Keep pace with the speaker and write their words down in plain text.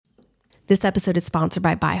This episode is sponsored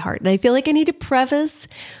by ByHeart, and I feel like I need to preface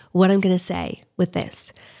what I'm going to say with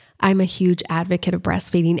this. I'm a huge advocate of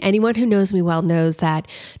breastfeeding. Anyone who knows me well knows that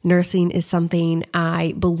nursing is something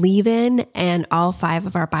I believe in, and all 5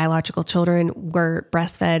 of our biological children were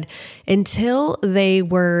breastfed until they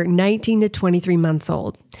were 19 to 23 months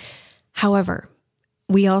old. However,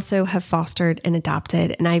 we also have fostered and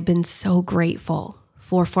adopted, and I've been so grateful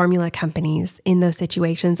for formula companies in those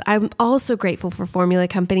situations. I'm also grateful for formula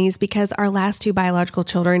companies because our last 2 biological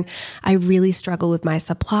children, I really struggled with my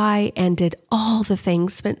supply and did all the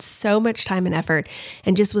things, spent so much time and effort,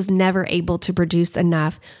 and just was never able to produce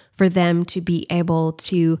enough for them to be able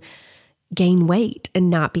to gain weight and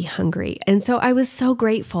not be hungry. And so I was so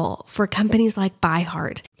grateful for companies like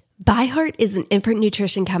ByHeart. ByHeart is an infant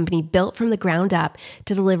nutrition company built from the ground up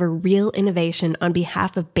to deliver real innovation on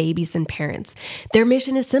behalf of babies and parents. Their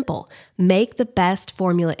mission is simple: make the best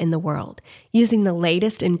formula in the world. Using the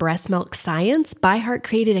latest in breast milk science, ByHeart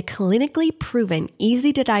created a clinically proven,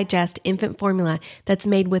 easy to digest infant formula that's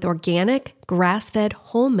made with organic, grass-fed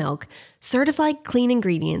whole milk, certified clean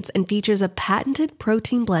ingredients, and features a patented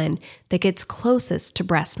protein blend that gets closest to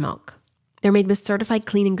breast milk. They're made with certified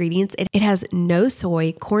clean ingredients. It has no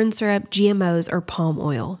soy, corn syrup, GMOs, or palm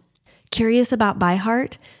oil. Curious about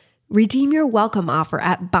ByHeart? Redeem your welcome offer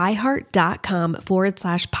at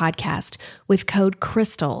byheart.com/podcast with code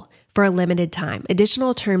CRYSTAL for a limited time.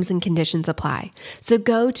 Additional terms and conditions apply. So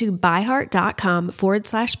go to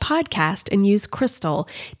byheart.com/podcast and use CRYSTAL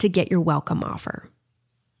to get your welcome offer.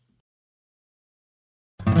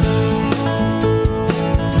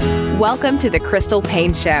 Welcome to the Crystal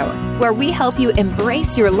Paine Show, where we help you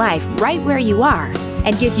embrace your life right where you are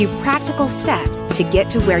and give you practical steps to get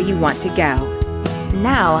to where you want to go.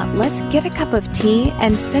 Now, let's get a cup of tea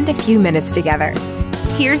and spend a few minutes together.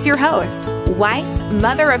 Here's your host, wife,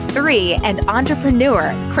 mother of 3, and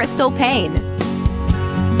entrepreneur, Crystal Paine.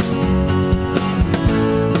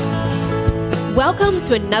 Welcome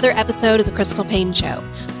to another episode of the Crystal Paine Show.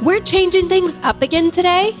 We're changing things up again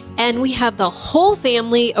today, and we have the whole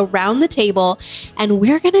family around the table, and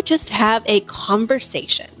we're going to just have a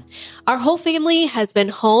conversation. Our whole family has been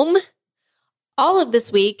home all of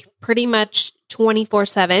this week, pretty much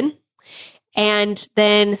 24/7. And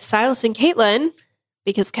then Silas and Caitlin,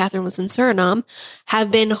 because Catherine was in Suriname, have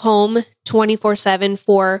been home 24/7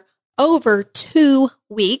 for over 2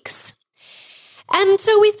 weeks. And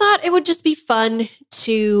so we thought it would just be fun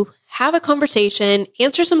to have a conversation,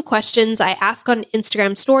 answer some questions I asked on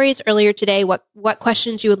Instagram stories earlier today, what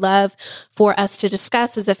questions you would love for us to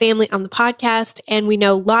discuss as a family on the podcast. And we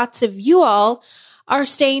know lots of you all are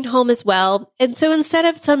staying home as well. And so instead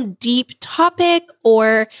of some deep topic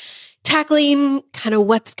or tackling kind of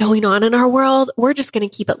what's going on in our world, we're just going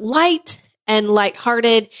to keep it light and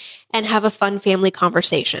lighthearted and have a fun family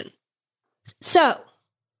conversation. So,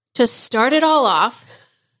 to start it all off,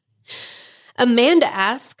 Amanda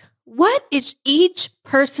asked, what is each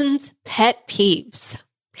person's pet peeves?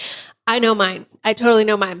 I know mine. I totally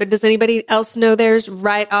know mine, but does anybody else know theirs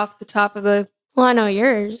right off the top of the... Well, I know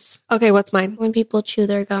yours. Okay, what's mine? When people chew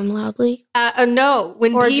their gum loudly. No,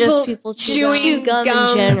 when or people, just people chewing gum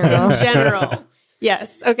in general. In general.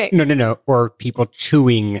 Yes, okay. No. Or people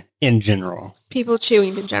chewing in general. People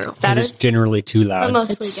chewing in general. That is generally too loud. But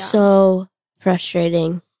mostly it's so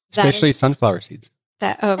frustrating. Especially sunflower seeds.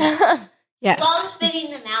 Yes. While spitting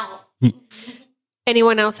them out.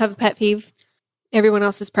 Anyone else have a pet peeve? Everyone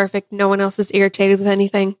else is perfect. No one else is irritated with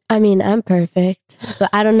anything. I mean, I'm perfect, but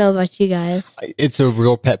I don't know about you guys. It's a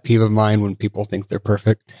real pet peeve of mine when people think they're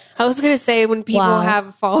perfect. I was going to say when people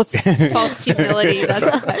have false humility.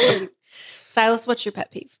 That's a pet peeve. Silas, what's your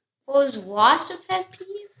pet peeve? Well, is wasp a pet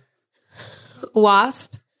peeve?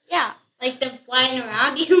 Wasp? Yeah, like them flying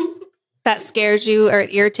around you. That scares you or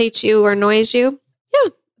it irritates you or annoys you? Yeah,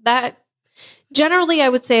 that generally I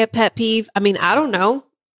would say a pet peeve. I mean, I don't know.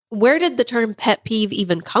 Where did the term pet peeve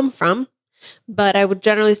even come from? But I would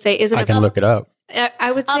generally say, I can look it up.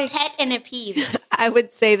 I would say a pet and a peeve. I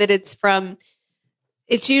would say that it's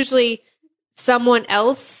usually someone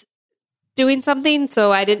else doing something.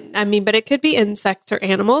 So but it could be insects or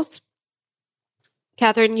animals.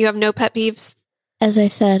 Catherine, you have no pet peeves? As I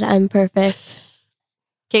said, I'm perfect.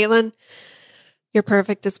 Caitlin, you're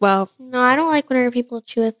perfect as well. No, I don't like whenever people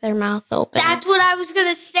chew with their mouth open. That's what I was going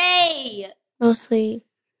to say. Mostly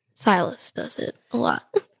Silas does it a lot.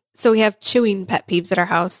 So we have chewing pet peeves at our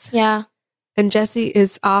house. Yeah. And Jesse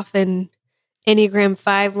is off in Enneagram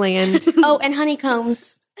 5 land. Oh, and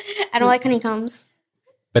honeycombs. I don't like honeycombs.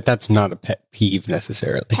 But that's not a pet peeve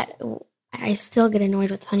necessarily. I still get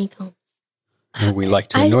annoyed with honeycombs. And we like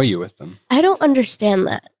to annoy you with them. I don't understand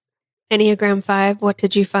that. Enneagram 5, what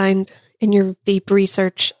did you find in your deep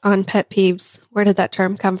research on pet peeves, where did that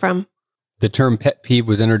term come from? The term pet peeve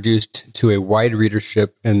was introduced to a wide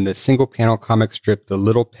readership in the single-panel comic strip The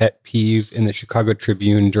Little Pet Peeve in the Chicago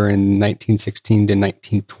Tribune during 1916 to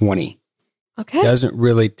 1920. Okay. Doesn't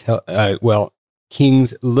really tell...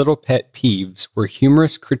 King's Little Pet Peeves were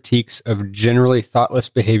humorous critiques of generally thoughtless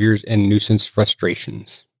behaviors and nuisance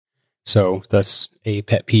frustrations. So, thus, a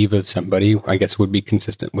pet peeve of somebody, I guess, would be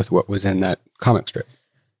consistent with what was in that comic strip.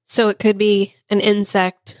 So it could be an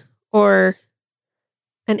insect or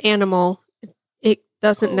an animal. It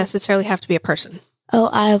doesn't necessarily have to be a person. Oh,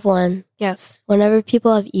 I have one. Yes. Whenever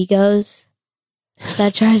people have egos,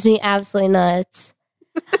 that drives me absolutely nuts.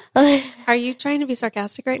 Are you trying to be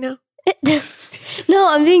sarcastic right now? No,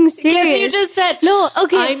 I'm being serious. Because you just said, no,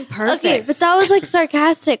 okay. I'm perfect. Okay, but that was like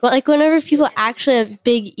sarcastic. Like whenever people actually have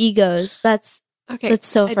big egos, that's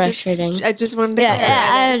so frustrating. I just wanted to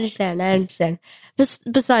I understand.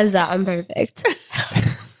 Besides that, I'm perfect.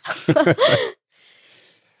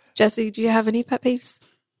 Jesse, do you have any pet peeves?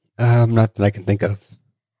 Not that I can think of.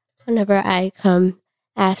 Whenever I come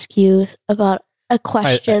ask you about a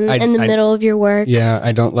question in the middle of your work. Yeah,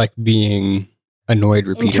 I don't like being annoyed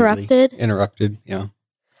repeatedly. Interrupted, yeah.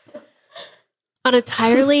 On a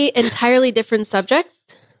entirely different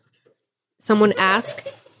subject, someone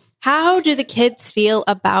asked, how do the kids feel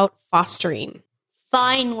about fostering?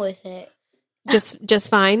 Fine with it. Just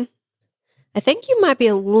fine? I think you might be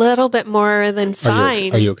a little bit more than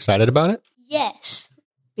fine. Are you excited about it? Yes.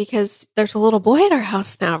 Because there's a little boy at our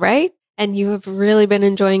house now, right? And you have really been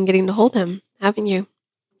enjoying getting to hold him, haven't you?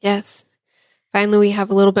 Yes. Finally, we have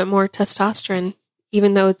a little bit more testosterone,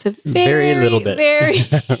 even though it's a very little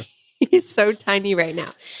bit. He's so tiny right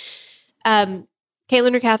now.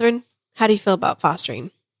 Caitlin or Catherine, how do you feel about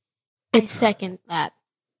fostering? I second that.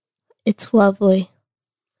 It's lovely.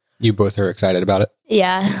 You both are excited about it?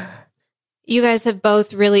 Yeah. You guys have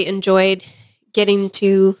both really enjoyed getting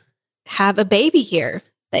to have a baby here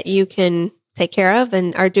that you can take care of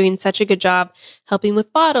and are doing such a good job helping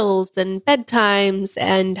with bottles and bedtimes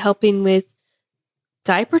and helping with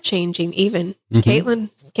diaper changing even. Mm-hmm.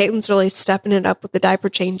 Caitlin's really stepping it up with the diaper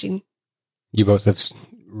changing. You both have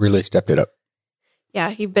really stepped it up. Yeah,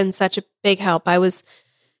 you've been such a big help. I was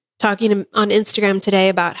talking on Instagram today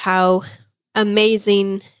about how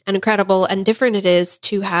amazing and incredible and different it is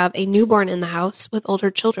to have a newborn in the house with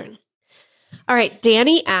older children. All right,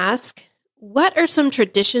 Danny asked, what are some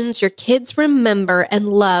traditions your kids remember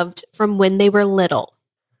and loved from when they were little?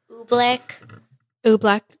 Oobleck.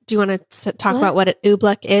 Oobleck. Do you want to talk about what an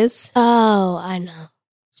oobleck is? Oh, I know.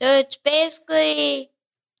 So it's basically,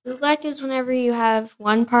 oobleck is whenever you have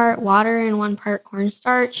one part water and one part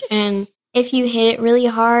cornstarch. And if you hit it really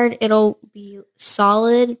hard, it'll be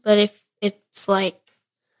solid. But if it's like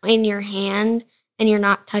in your hand and you're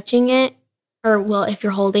not touching it, if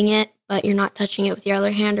you're holding it, but you're not touching it with your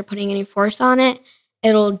other hand or putting any force on it,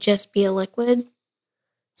 it'll just be a liquid.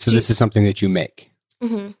 So this is something that you make?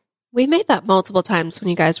 Mm-hmm. We made that multiple times when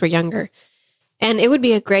you guys were younger. And it would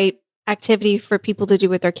be a great activity for people to do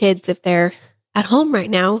with their kids if they're at home right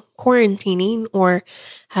now, quarantining or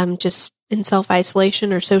just in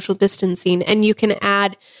self-isolation or social distancing. And you can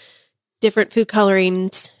add different food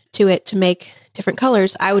colorings to it to make different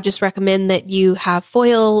colors. I would just recommend that you have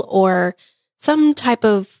foil or some type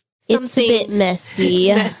of something. It's a bit messy.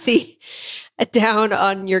 It's messy down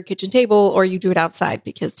on your kitchen table, or you do it outside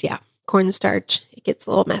because, cornstarch, it gets a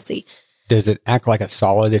little messy. Does it act like a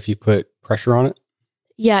solid if you put pressure on it?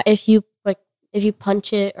 Yeah, if you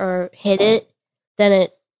punch it or hit it, then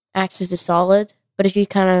it acts as a solid. But if you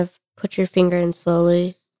kind of put your finger in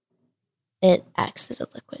slowly, it acts as a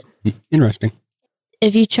liquid. Interesting.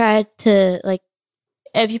 If you try to,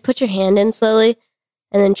 if you put your hand in slowly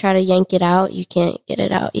and then try to yank it out, you can't get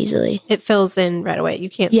it out easily. It fills in right away. You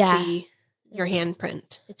can't see your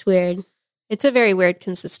handprint. It's weird. It's a very weird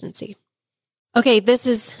consistency. Okay, this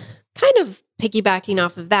is kind of piggybacking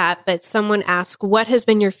off of that, but someone asked, what has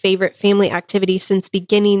been your favorite family activity since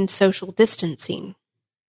beginning social distancing?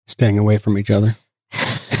 Staying away from each other.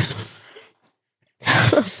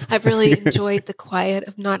 I've really enjoyed the quiet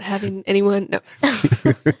of not having anyone. No.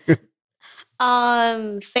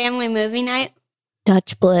 Family movie night.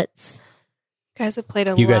 Dutch Blitz. You guys have played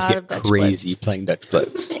a You lot guys get of Dutch crazy Blitz. playing Dutch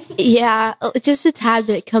Blitz. Yeah, it's just a tad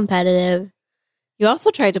bit competitive. You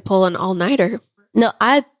also tried to pull an all-nighter. No,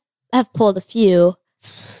 I have pulled a few.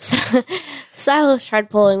 Silas tried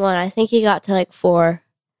pulling one. I think he got to 4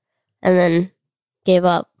 and then gave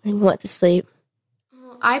up and went to sleep.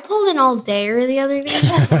 I pulled an all-dayer the other day.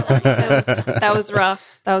 That was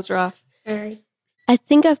rough. That was rough. Very. I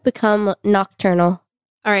think I've become nocturnal.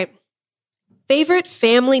 All right. Favorite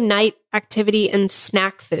family night activity and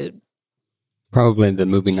snack food? Probably the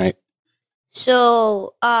movie night.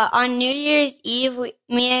 So on New Year's Eve,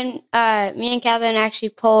 me and Catherine actually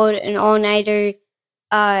pulled an all-nighter,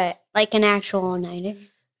 like an actual all-nighter.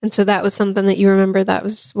 And so that was something that you remember. That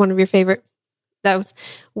was one of your favorite.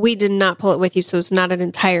 We did not pull it with you, so it's not an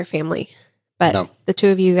entire family, but No. the two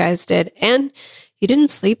of you guys did. And you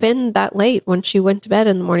didn't sleep in that late once you went to bed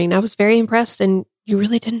in the morning. I was very impressed, and you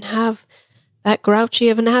really didn't have that grouchy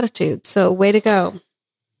of an attitude. So way to go.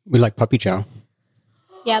 We like puppy chow.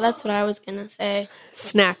 Yeah, that's what I was going to say.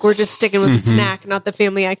 Snack. We're just sticking with the snack, not the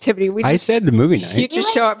family activity. I said the movie night. You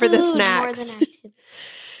just show up for the Food more snacks. than activity.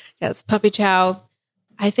 Yes, puppy chow.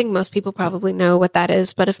 I think most people probably know what that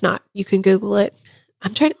is, but if not, you can Google it.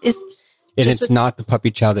 I'm trying to... And just it's not the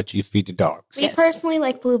puppy chow that you feed to dogs. We Yes. personally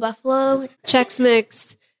like Blue Buffalo. Chex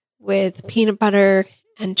Mix with peanut butter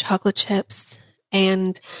and chocolate chips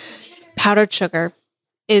and powdered sugar.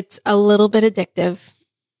 It's a little bit addictive.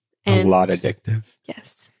 A lot addictive.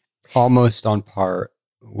 Yes. Almost on par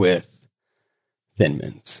with Thin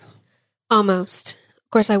Mints. Almost.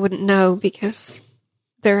 Of course, I wouldn't know because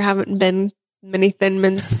there haven't been many Thin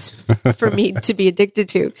Mints for me to be addicted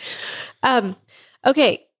to.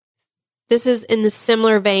 Okay. This is in the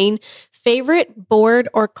similar vein. Favorite board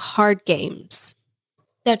or card games?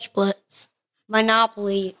 Dutch Blitz.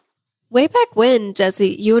 Monopoly. Way back when, Jesse,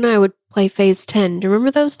 you and I would play Phase 10. Do you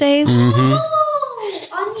remember those days? Mm-hmm. Oh,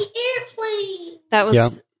 on the airplane. That was Yeah.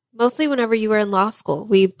 mostly whenever you were in law school.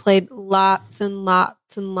 We played lots and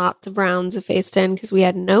lots and lots of rounds of Phase 10 because we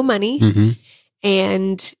had no money Mm-hmm.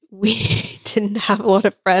 and we didn't have a lot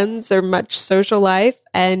of friends or much social life.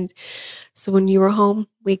 And so when you were home,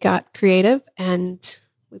 we got creative and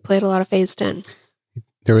we played a lot of Phase 10.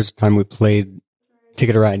 There was a time we played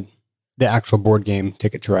Ticket to Ride, the actual board game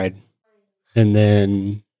Ticket to Ride. And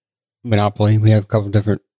then Monopoly. We have a couple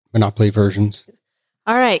different Monopoly versions.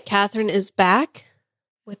 All right, Catherine is back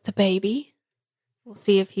with the baby. We'll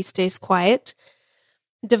see if he stays quiet.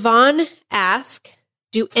 Devon asks,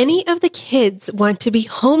 do any of the kids want to be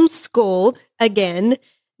homeschooled again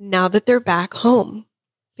now that they're back home?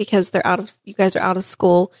 Because you guys are out of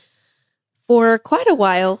school for quite a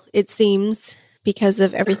while, it seems, because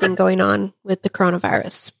of everything going on with the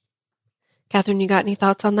coronavirus. Catherine, you got any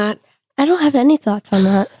thoughts on that? I don't have any thoughts on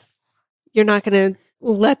that. You're not going to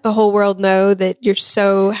let the whole world know that you're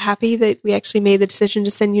so happy that we actually made the decision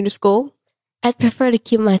to send you to school? I'd prefer to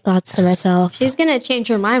keep my thoughts to myself. She's going to change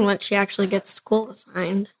her mind once she actually gets school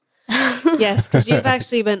assigned. Yes, because you've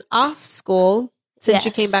actually been off school since you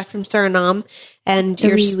Yes. came back from Suriname, and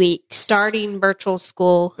 3 you're weeks. starting virtual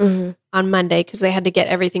school Mhm. on Monday because they had to get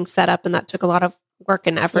everything set up, and that took a lot of work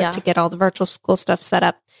and effort Yeah. to get all the virtual school stuff set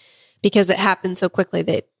up because it happened so quickly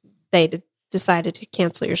that they decided to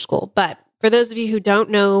cancel your school. But for those of you who don't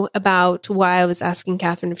know about why I was asking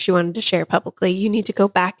Catherine if she wanted to share publicly, you need to go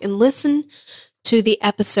back and listen to the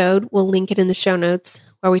episode. We'll link it in the show notes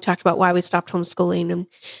where we talked about why we stopped homeschooling. And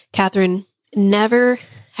Catherine never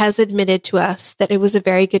has admitted to us that it was a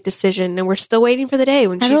very good decision. And we're still waiting for the day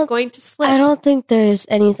when I she's don't- going to slip. I don't think there's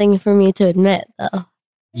anything for me to admit, though.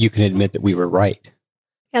 You can admit that we were right.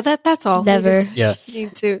 Yeah, that's all. We Never. just Yes.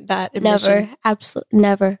 need to that admission. Never. Absolutely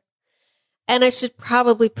never. And I should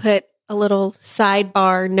probably put a little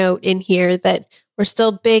sidebar note in here that we're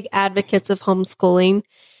still big advocates of homeschooling.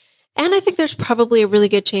 And I think there's probably a really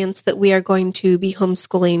good chance that we are going to be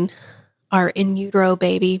homeschooling our in utero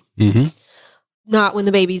baby. Mm-hmm. Not when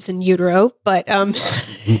the baby's in utero, but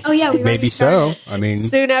Oh, yeah. We Maybe already so. I mean,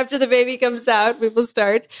 soon after the baby comes out, we will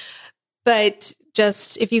start. But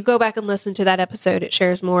just if you go back and listen to that episode, it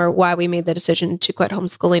shares more why we made the decision to quit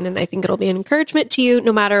homeschooling. And I think it'll be an encouragement to you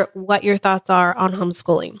no matter what your thoughts are on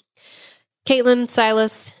homeschooling. Caitlin,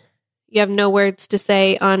 Silas, you have no words to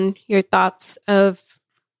say on your thoughts of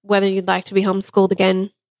whether you'd like to be homeschooled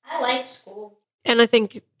again. I like school. And I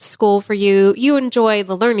think school for you, you enjoy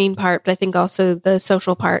the learning part, but I think also the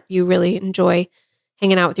social part, you really enjoy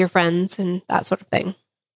hanging out with your friends and that sort of thing.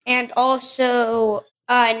 And also,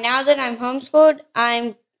 now that I'm homeschooled,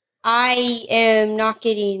 I am not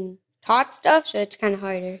getting taught stuff, so it's kind of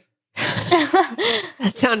harder.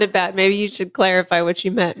 That sounded bad. Maybe you should clarify what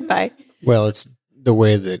you meant by. well, it's the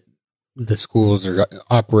way that the schools are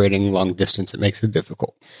operating long distance. It makes it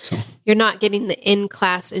difficult. So You're not getting the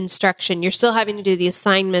in-class instruction. You're still having to do the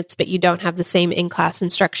assignments, but you don't have the same in-class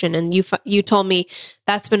instruction. And you told me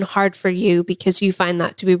that's been hard for you because you find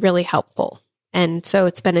that to be really helpful. And so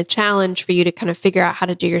it's been a challenge for you to kind of figure out how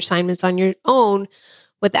to do your assignments on your own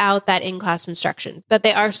without that in-class instruction. But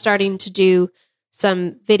they are starting to do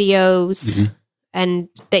some videos and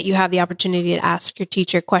that you have the opportunity to ask your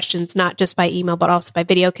teacher questions, not just by email, but also by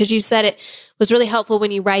video. Because you said it was really helpful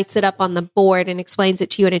when he writes it up on the board and explains it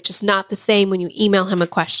to you. And it's just not the same when you email him a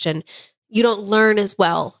question. You don't learn as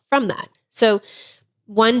well from that. So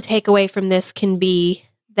one takeaway from this can be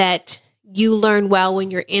that you learn well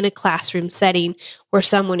when you're in a classroom setting where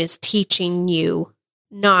someone is teaching you,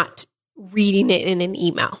 not reading it in an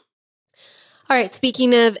email. All right,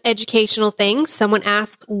 speaking of educational things, someone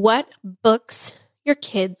asked what books your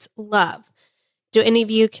kids love. Do any of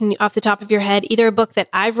you, can off the top of your head, either a book that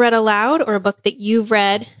I've read aloud or a book that you've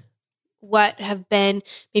read, what have been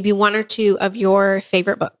maybe one or two of your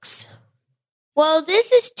favorite books? Well,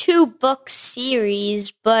 this is 2 book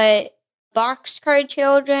series, but Boxcar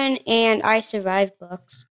Children and I Survived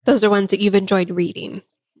books. Those are ones that you've enjoyed reading.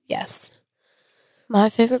 Yes. My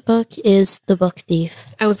favorite book is The Book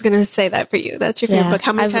Thief. I was going to say that for you. That's your favorite Yeah, book.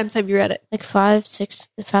 How many times have you read it? Like 5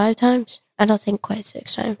 times. I don't think quite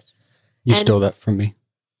 6 times. You And- stole that from me.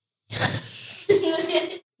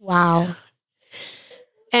 Wow.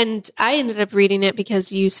 And I ended up reading it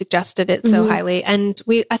because you suggested it so highly. And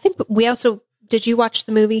I think we also, did you watch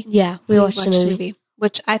the movie? Yeah, we watched the movie.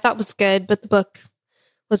 Which I thought was good, but the book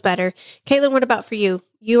was better. Caitlin, what about for you?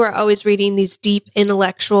 You are always reading these deep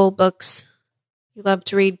intellectual books. You love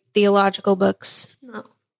to read theological books. No,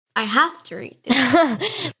 I have to read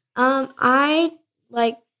this. I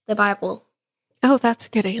like the Bible. Oh, that's a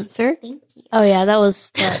good answer. Thank you. Oh yeah,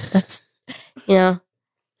 that's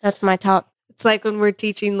that's my top. It's like when we're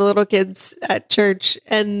teaching the little kids at church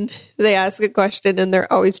and they ask a question and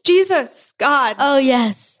they're always, Jesus, God. Oh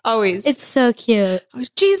yes. Always. It's so cute. Always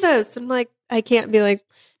Jesus. I'm like, I can't be like,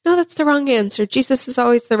 no, that's the wrong answer. Jesus is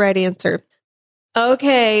always the right answer.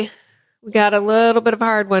 Okay. We got a little bit of a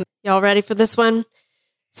hard one. Y'all ready for this one?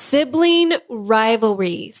 Sibling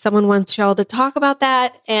rivalry. Someone wants y'all to talk about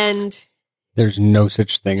that. And There's no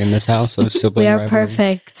such thing in this house of sibling We are rivalry.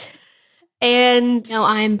 perfect. No,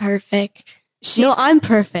 I'm perfect. No, I'm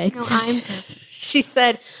perfect. No, I'm perfect. she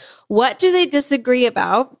said, what do they disagree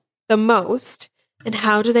about the most and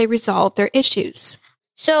how do they resolve their issues?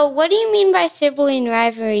 So, what do you mean by sibling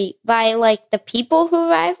rivalry? By like the people who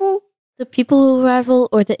rival? The people who rival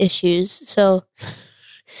or the issues. So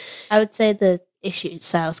I would say the issues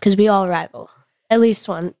styles because we all rival at least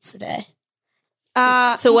once a day.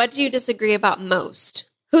 So what do you disagree about most?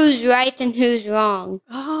 Who's right and who's wrong?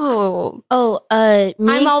 Oh,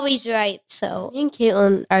 I'm always right, so. Me and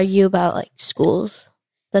Caitlin argue about like schools.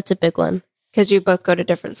 That's a big one. because you both go to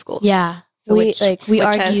different schools. Yeah. So we which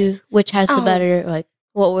argue has- which has the Oh. better like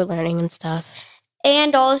what we're learning and stuff.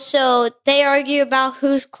 And also, they argue about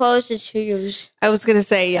whose clothes is whose. I was going to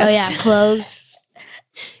say yes. Oh yeah, clothes.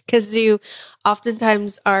 Because you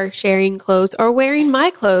oftentimes are sharing clothes or wearing my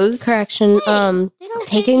clothes. Correction. They don't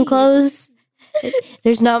Taking hate clothes.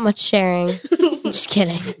 There's not much sharing. Just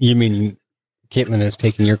kidding. You mean Caitlin is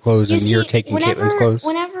taking your clothes You and you're see, taking Caitlin's clothes?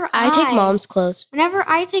 Whenever I take mom's clothes. Whenever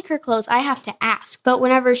I take her clothes, I have to ask. But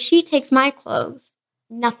whenever she takes my clothes,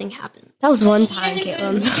 nothing happens. That was one She time, doesn't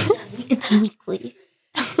go to Caitlin. It's weekly.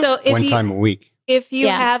 So if One you, time a week. if you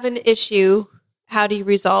Yeah. have an issue, how do you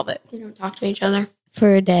resolve it? We don't talk to each other.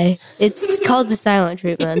 For a day. It's called the silent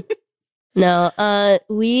treatment. No,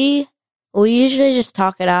 we usually just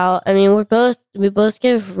talk it out. I mean, we both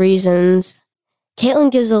give reasons. Caitlin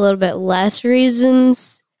gives a little bit less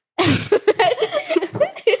reasons.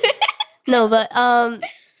 No, but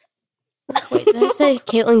wait, did I say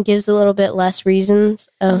Caitlin gives a little bit less reasons?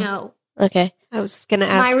 Oh, No, okay. I was going to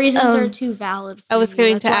ask. my reasons um, are too valid. For I was you.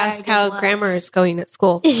 going to That's why I ask give how less. grammar is going at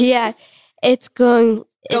school. Yeah, it's going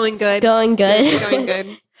Going it's good. Going good. Going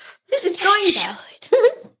good. It's going best.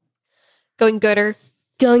 Going gooder.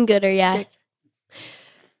 Going gooder. Yeah.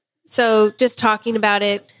 So just talking about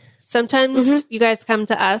it, sometimes Mhm. you guys come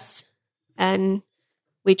to us and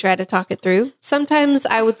we try to talk it through. Sometimes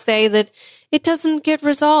I would say that it doesn't get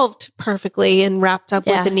resolved perfectly and wrapped up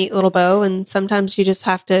Yeah. with a neat little bow. And sometimes you just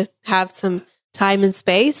have to have some time and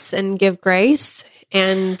space and give grace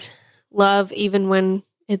and love even when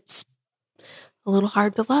it's a little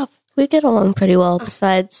hard to love. We get along pretty well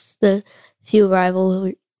besides the few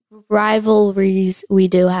rivalries we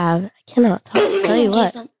do have. I cannot tell you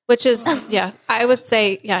what. Which is, yeah, I would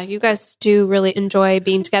say, yeah, you guys do really enjoy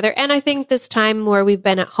being together. And I think this time where we've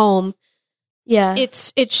been at home, Yeah.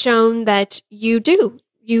 it's shown that you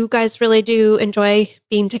guys really do enjoy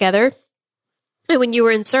being together. And when you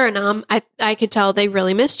were in Suriname, I could tell they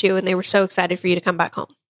really missed you and they were so excited for you to come back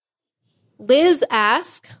home. Liz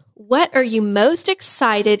asked, what are you most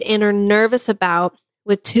excited and or nervous about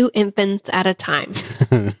with 2 infants at a time?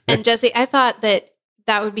 And Jesse, I thought that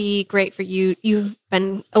that would be great for you.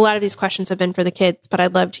 A lot of these questions have been for the kids, but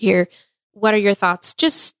I'd love to hear, what are your thoughts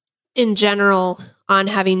just in general on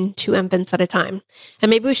having 2 infants at a time? And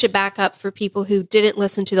maybe we should back up for people who didn't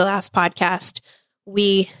listen to the last podcast.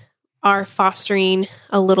 We are fostering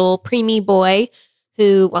a little preemie boy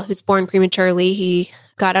who's born prematurely. He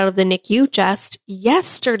got out of the NICU just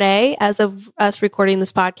yesterday as of us recording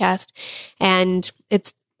this podcast. And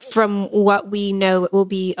it's, from what we know, it will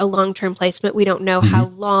be a long-term placement. We don't know how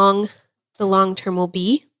long the long-term will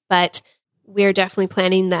be, but we're definitely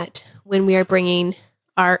planning that when we are bringing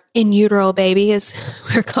our in utero baby, as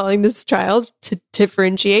we're calling this child to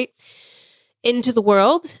differentiate, into the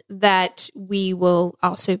world, that we will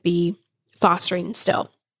also be fostering still.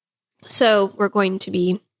 So we're going to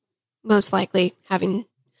be most likely having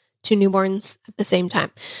 2 newborns at the same time.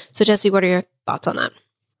 So Jesse, what are your thoughts on that?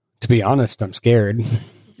 To be honest, I'm scared.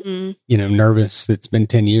 Nervous. It's been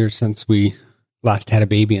 10 years since we last had a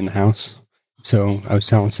baby in the house. So I was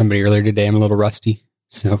telling somebody earlier today, I'm a little rusty.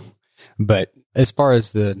 But as far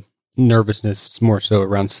as the nervousness, it's more so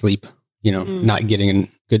around sleep, not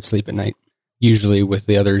getting good sleep at night. Usually with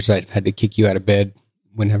the others, I've had to kick you out of bed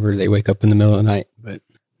whenever they wake up in the middle of the night. But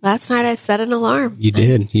last night I set an alarm. You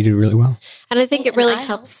did. You did really well. And I think it really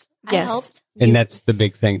helps. Yes. I helped. And that's the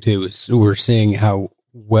big thing too, is we're seeing how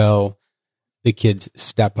well the kids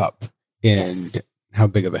step up and how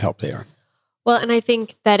big of a help they are. Well, and I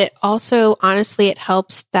think that it also, honestly, it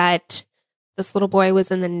helps that this little boy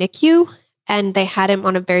was in the NICU and they had him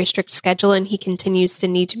on a very strict schedule, and he continues to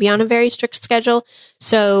need to be on a very strict schedule.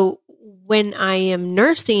 So when I am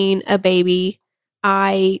nursing a baby,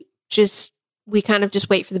 we kind of just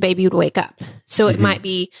wait for the baby to wake up. So it might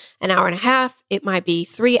be an hour and a half. It might be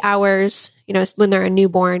 3 hours, when they're a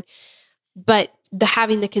newborn. But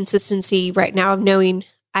having the consistency right now of knowing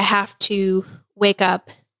I have to wake up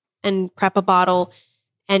and prep a bottle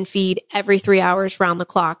and feed every 3 hours round the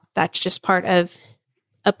clock. That's just part of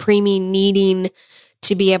a preemie needing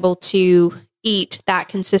to be able to eat that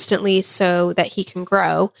consistently so that he can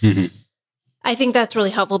grow. I think that's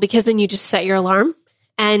really helpful, because then you just set your alarm,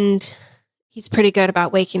 and he's pretty good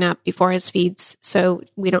about waking up before his feeds. So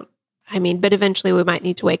but eventually we might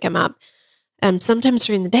need to wake him up. Sometimes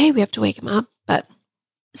during the day we have to wake him up, but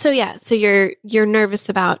so you're nervous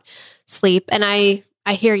about sleep. And I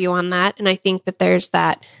hear you on that. And I think that there's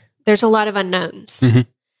a lot of unknowns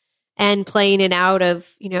and playing it out of,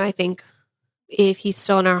 I think if he's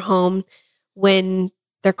still in our home when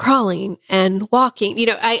they're crawling and walking,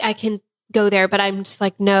 I can go there, but I'm just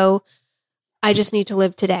like, no, I just need to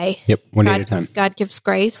live today. Yep. One day at a time. God gives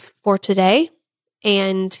grace for today.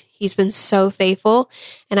 And he's been so faithful,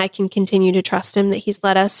 and I can continue to trust him that he's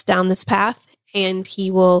led us down this path, and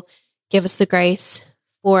he will give us the grace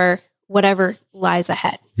for whatever lies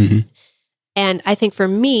ahead. And I think for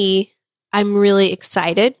me, I'm really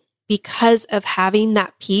excited because of having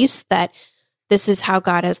that peace that this is how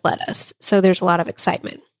God has led us. So there's a lot of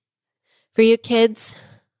excitement. For you kids,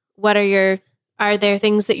 are there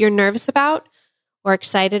things that you're nervous about or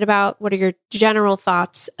excited about? What are your general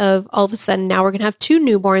thoughts of all of a sudden now we're going to have 2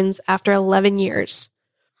 newborns after 11 years?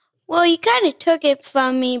 Well, you kind of took it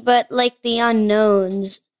from me, but the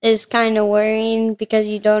unknowns is kind of worrying because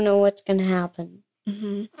you don't know what's going to happen.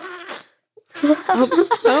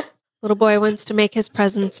 Little boy wants to make his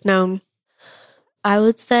presence known. I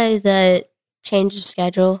would say that change of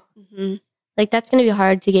schedule. That's going to be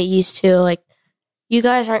hard to get used to. You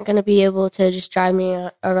guys aren't going to be able to just drive me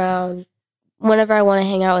around. Whenever I want to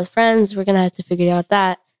hang out with friends, we're going to have to figure out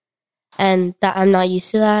that. And that I'm not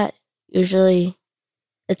used to that. Usually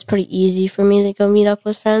it's pretty easy for me to go meet up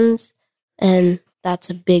with friends. And that's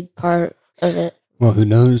a big part of it. Well, who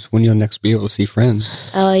knows when you'll next be able to see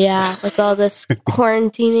friends. Oh, yeah. With all this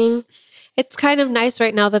quarantining. It's kind of nice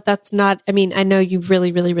right now that's not, I know you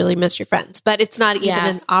really, really, really miss your friends, but it's not even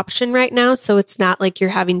an option right now. So it's not like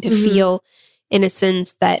you're having to feel, in a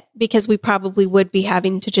sense, that because we probably would be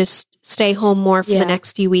having to just stay home more for the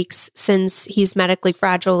next few weeks since he's medically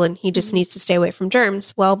fragile and he just needs to stay away from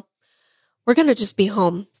germs. Well, we're going to just be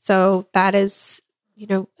home. So that is,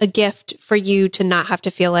 a gift for you to not have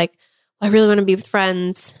to feel like, I really want to be with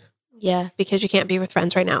friends. Yeah. Because you can't be with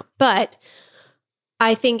friends right now. But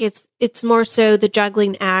I think it's more so the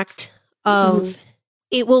juggling act of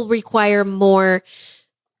it will require more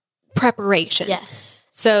preparation. Yes.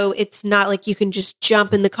 So it's not like you can just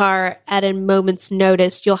jump in the car at a moment's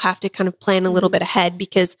notice. You'll have to kind of plan a little bit ahead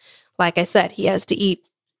because, like I said, he has to eat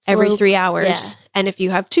every 3 hours. Yeah. And if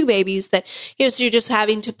you have 2 babies that, so you're just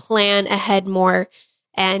having to plan ahead more.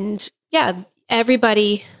 And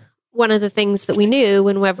everybody one of the things that we knew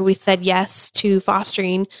whenever we said yes to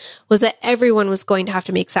fostering was that everyone was going to have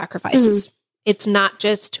to make sacrifices. It's not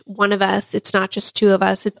just one of us. It's not just two of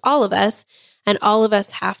us. It's all of us. And all of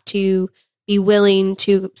us have to be willing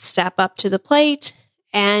to step up to the plate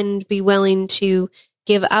and be willing to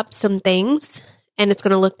give up some things. And it's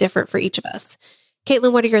going to look different for each of us.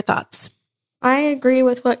 Caitlin, what are your thoughts? I agree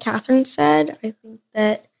with what Catherine said. I think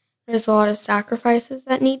that there's a lot of sacrifices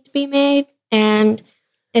that need to be made, and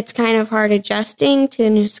it's kind of hard adjusting to a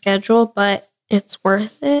new schedule, but it's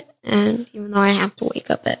worth it. And even though I have to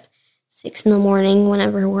wake up at 6 in the morning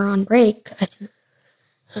whenever we're on break, I think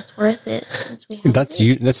it's worth it since we have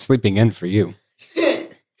That's sleeping in for you.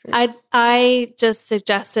 I just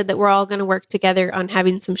suggested that we're all going to work together on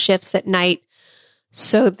having some shifts at night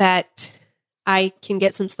so that I can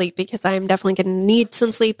get some sleep, because I'm definitely going to need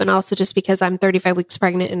some sleep, and also just because I'm 35 weeks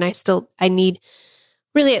pregnant and I need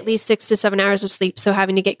really at least 6 to 7 hours of sleep. So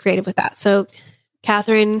having to get creative with that. So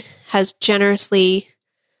Catherine has generously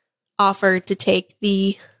offered to take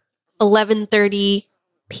the 11:30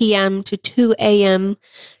 p.m. to 2 a.m.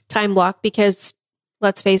 time block, because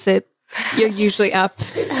let's face it, you're usually up.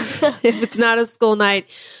 If it's not a school night,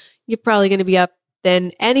 you're probably going to be up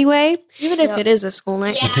then anyway. Even if it is a school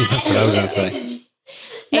night. That's what I was going to say.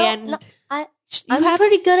 And I'm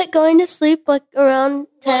pretty good at going to sleep like around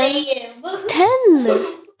 10.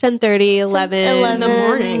 10:30, 11 in the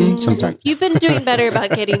morning. Sometimes. You've been doing better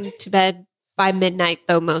about getting to bed by midnight,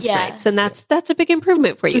 though, most nights. And that's a big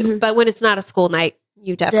improvement for you. But when it's not a school night,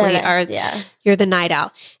 you definitely are. Yeah. You're the night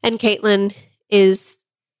owl. And Caitlin is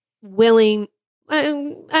willing.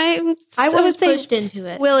 I was pushed into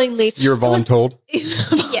it. Willingly. You were voluntold?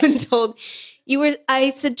 Voluntold. I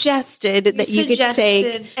suggested that you could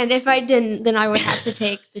take. And if I didn't, then I would have to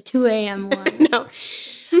take the 2 a.m. one. No.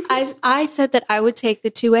 I said that I would take the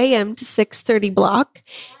 2 a.m. to 6:30 block,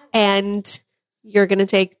 and you're going to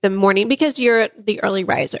take the morning because you're the early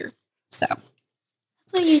riser. So That's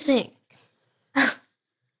what you think.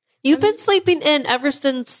 you've been sleeping in ever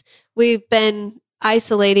since we've been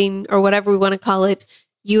isolating, or whatever we want to call it.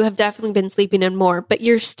 You have definitely been sleeping in more, but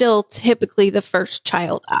you're still typically the first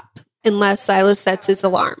child up, unless Silas sets his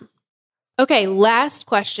alarm. Okay, last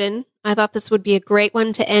question. I thought this would be a great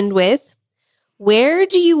one to end with. Where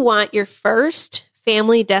do you want your first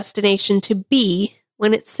family destination to be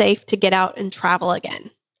when it's safe to get out and travel again?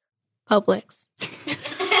 Publix.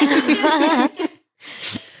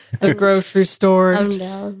 A grocery store. I'm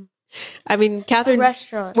down. I mean, Catherine,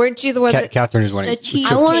 Restaurant. weren't you the one that Catherine is wanting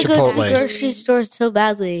I want to go to the Chipotle. grocery store so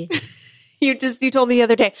badly. you told me the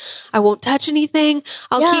other day? I won't touch anything.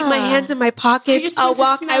 I'll keep my Yeah. hands in my pockets. I'll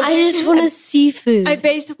walk. I just want to see food. I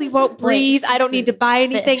basically won't breathe. I don't need to buy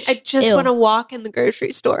anything. Fish. I just Ew. want to walk in the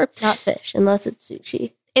grocery store. Not fish, unless it's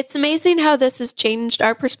sushi. It's amazing how this has changed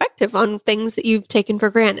our perspective on things that you've taken for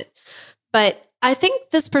granted. But I think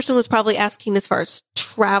this person was probably asking as far as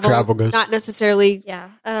travel goes. not necessarily. Yeah.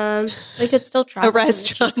 We could still travel. A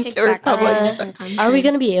restaurant to the or Cheesecake Factory. Publix. Are we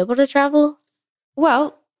going to be able to travel?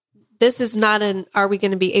 Well, this is not an "are we going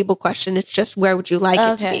to be able" question. It's just where would you like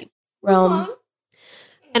it to Okay. be? Rome.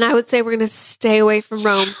 And I would say we're going to stay away from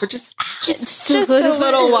Rome for just a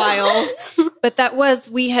little while. But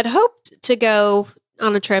we had hoped to go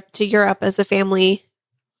on a trip to Europe as a family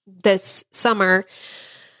this summer.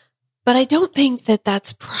 But I don't think that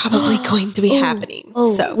that's probably going to be happening.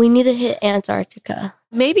 Oh, So we need to hit Antarctica.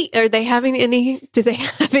 maybe, do they have any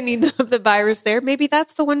of the virus there? Maybe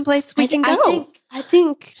that's the one place we can go. I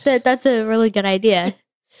think that's a really good idea.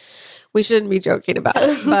 We shouldn't be joking about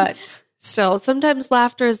it, but still, sometimes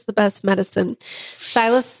laughter is the best medicine.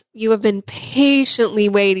 Silas, you have been patiently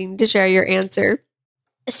waiting to share your answer.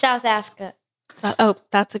 South Africa. So,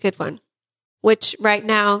 that's a good one. Which right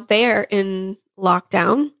now they are in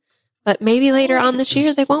lockdown, but maybe later on this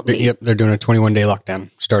year they won't be. Yep, they're doing a 21-day lockdown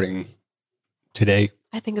starting today.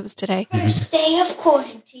 I think it was today. First day of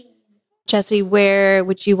quarantine. Jesse, where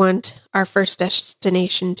would you want our first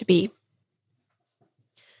destination to be?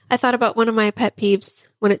 I thought about one of my pet peeves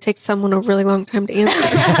when it takes someone a really long time to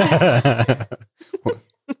answer.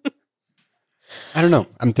 I don't know.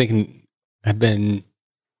 I'm thinking I've been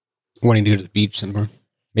wanting to go to the beach somewhere.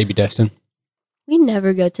 Maybe Destin. We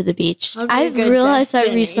never go to the beach. That'd be a I've good realized that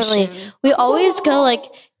recently. destination. We always go like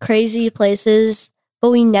crazy places, but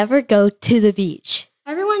we never go to the beach.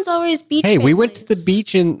 Everyone's always beach. Hey, we went to the families.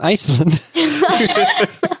 beach in Iceland.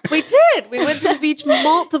 We did. We went to the beach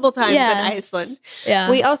multiple times Yeah. in Iceland. Yeah.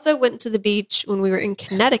 We also went to the beach when we were in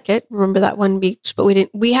Connecticut. Remember that one beach? But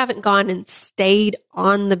we haven't gone and stayed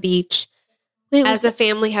on the beach Wait, as a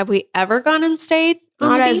family. Have we ever gone and stayed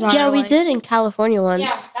Not the as beach? our- Yeah, we like- did in California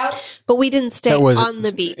once. But we didn't stay That was on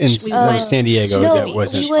the beach. in We Uh, went- San Diego. No, that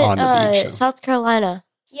wasn't we went, on the beach. So. South Carolina.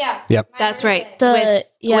 Yeah. Yep. That's right. The-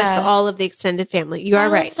 yeah. With all of the extended family. You are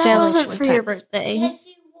right. That Family wasn't one for time. your birthday. Yes,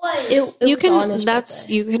 it was. It You was on can his that's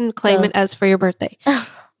birthday. you can claim So- it as for your birthday.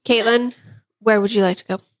 Caitlin, where would you like to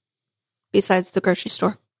go besides the grocery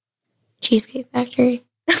store? Cheesecake Factory.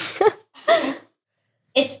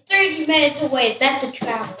 It's 30 minutes away. That's a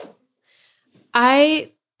travel.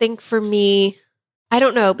 I think for me, I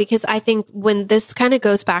don't know, because I think when this kind of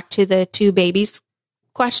goes back to the two babies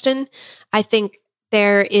question, I think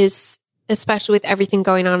there is, especially with everything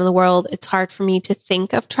going on in the world, it's hard for me to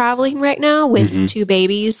think of traveling right now with Mhm. two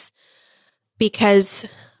babies because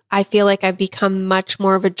I feel like I've become much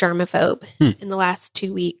more of a germaphobe in the last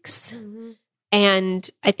 2 weeks. And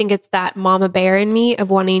I think it's that mama bear in me of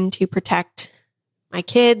wanting to protect my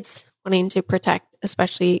kids, wanting to protect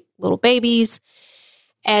especially little babies.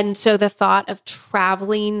 And so the thought of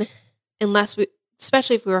traveling,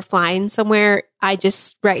 especially if we were flying somewhere, I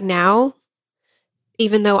just right now,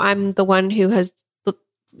 even though I'm the one who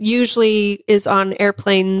usually is on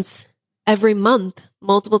airplanes every month,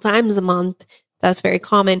 multiple times a month, that's very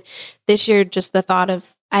common. This year, just the thought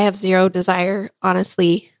of, I have zero desire,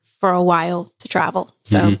 honestly, for a while to travel.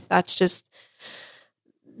 So that's just,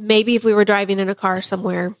 maybe if we were driving in a car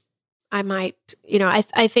somewhere, I might,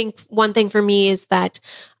 I think one thing for me is that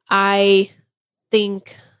I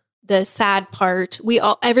think the sad part,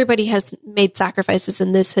 everybody has made sacrifices,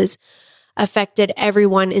 and this has affected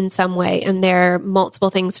everyone in some way. And there are multiple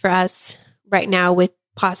things for us right now with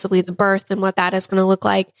possibly the birth and what that is going to look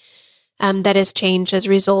like, that has changed as a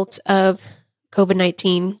result of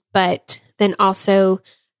COVID-19, but then also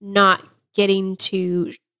not getting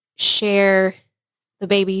to share the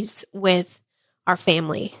babies with our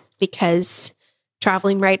family, because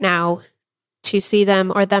traveling right now to see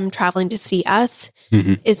them or them traveling to see us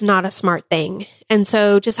is not a smart thing. And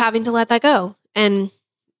so just having to let that go and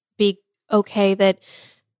be okay that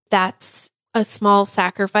that's a small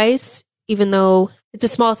sacrifice, even though it's a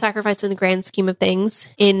small sacrifice in the grand scheme of things.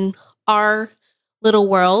 In our little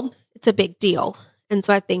world, it's a big deal. And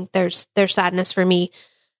so I think there's sadness for me.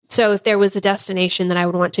 So if there was a destination that I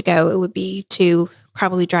would want to go, it would be to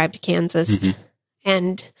probably drive to Kansas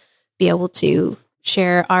and be able to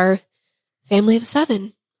share our family of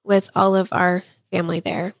 7 with all of our family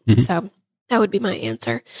there. So that would be my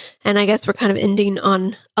answer. And I guess we're kind of ending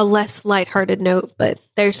on a less lighthearted note, but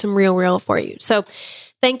there's some real for you. So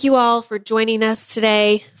thank you all for joining us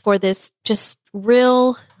today for this just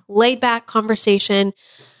real laid back conversation.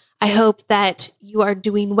 I hope that you are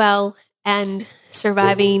doing well and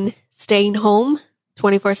surviving staying home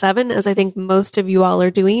 24/7, as I think most of you all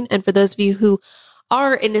are doing. And for those of you who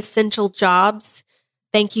are in essential jobs,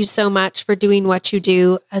 thank you so much for doing what you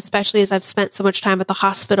do, especially as I've spent so much time at the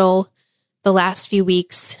hospital the last few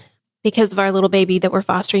weeks because of our little baby that we're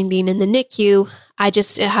fostering being in the NICU. I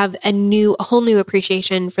just have a whole new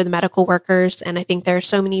appreciation for the medical workers. And I think there are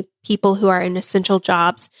so many people who are in essential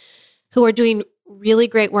jobs who are doing really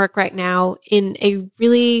great work right now in a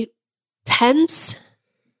really tense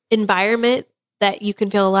environment that you can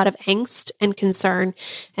feel a lot of angst and concern.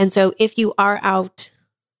 And so if you are out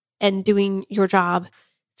and doing your job,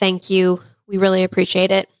 thank you. We really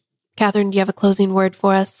appreciate it. Catherine, do you have a closing word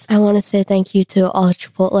for us? I want to say thank you to all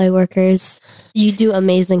Chipotle workers. You do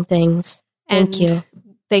amazing things. Thank you.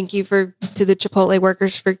 Thank you to the Chipotle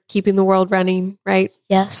workers for keeping the world running, right?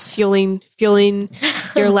 Yes. Fueling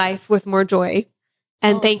your life with more joy.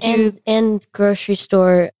 And thank you. And grocery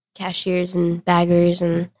store cashiers and baggers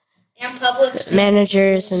and public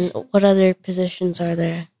managers and what other positions are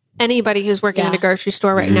there? Anybody who's working in a Yeah. grocery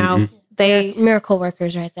store right now, Miracle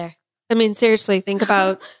workers right there. I mean, seriously, think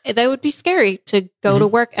about that. Would be scary to go to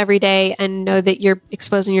work every day and know that you're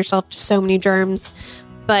exposing yourself to so many germs,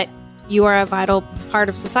 but you are a vital part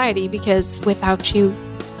of society because without you,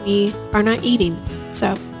 we are not eating.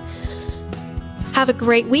 So have a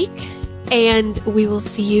great week, and we will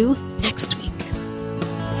see you next week.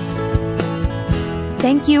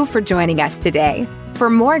 Thank you for joining us today. For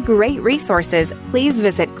more great resources, please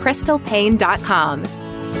visit crystalpaine.com.